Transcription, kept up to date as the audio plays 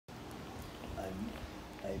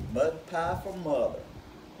A mud pie for mother.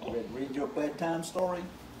 You ready to read your bedtime story?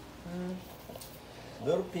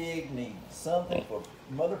 Little pig needs something for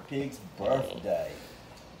Mother Pig's birthday.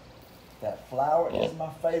 That flower is my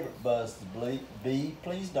favorite, Buzz the Bee.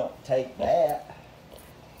 Please don't take that.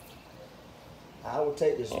 I will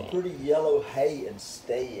take this pretty yellow hay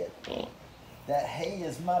instead. That hay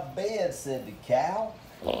is my bed, said the cow.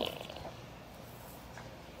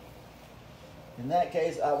 In that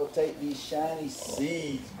case, I will take these shiny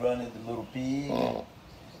seeds, grunted the little pig.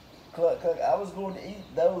 Cluck, cluck, I was going to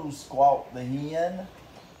eat those, squawked the hen.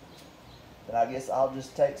 Then I guess I'll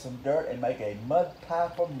just take some dirt and make a mud pie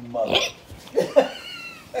for mother.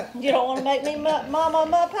 You don't want to make me mama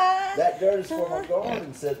mud pie? That dirt is for my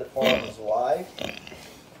garden, said the farmer's wife.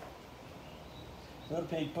 Little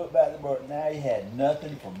pig put back the dirt. Now he had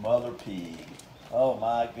nothing for Mother Pig. Oh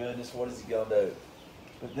my goodness, what is he going to do?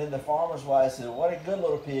 But then the farmer's wife said, what a good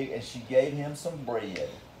little pig, and she gave him some bread.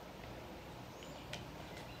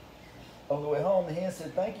 On the way home, the hen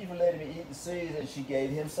said, thank you for letting me eat the seeds, and she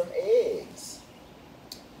gave him some eggs.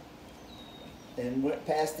 And went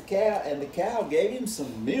past the cow, and the cow gave him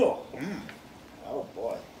some milk. Oh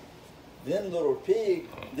boy. Then the little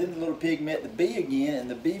pig met the bee again,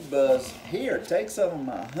 and the bee buzzed, here, take some of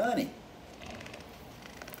my honey.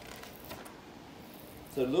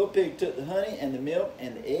 So the little pig took the honey and the milk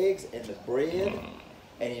and the eggs and the bread,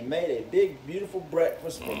 and he made a big, beautiful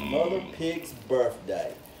breakfast for Mother Pig's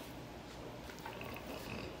birthday.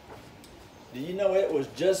 Do you know it was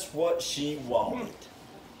just what she wanted?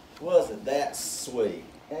 Wasn't that sweet?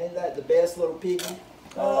 Ain't that the best little piggy?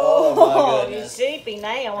 Oh my goodness. You're sleepy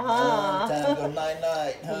now, huh? Time to go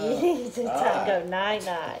night-night, huh? It's time to go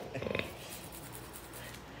night-night.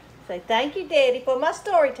 Say thank you, Daddy, for my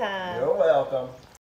story time. You're welcome.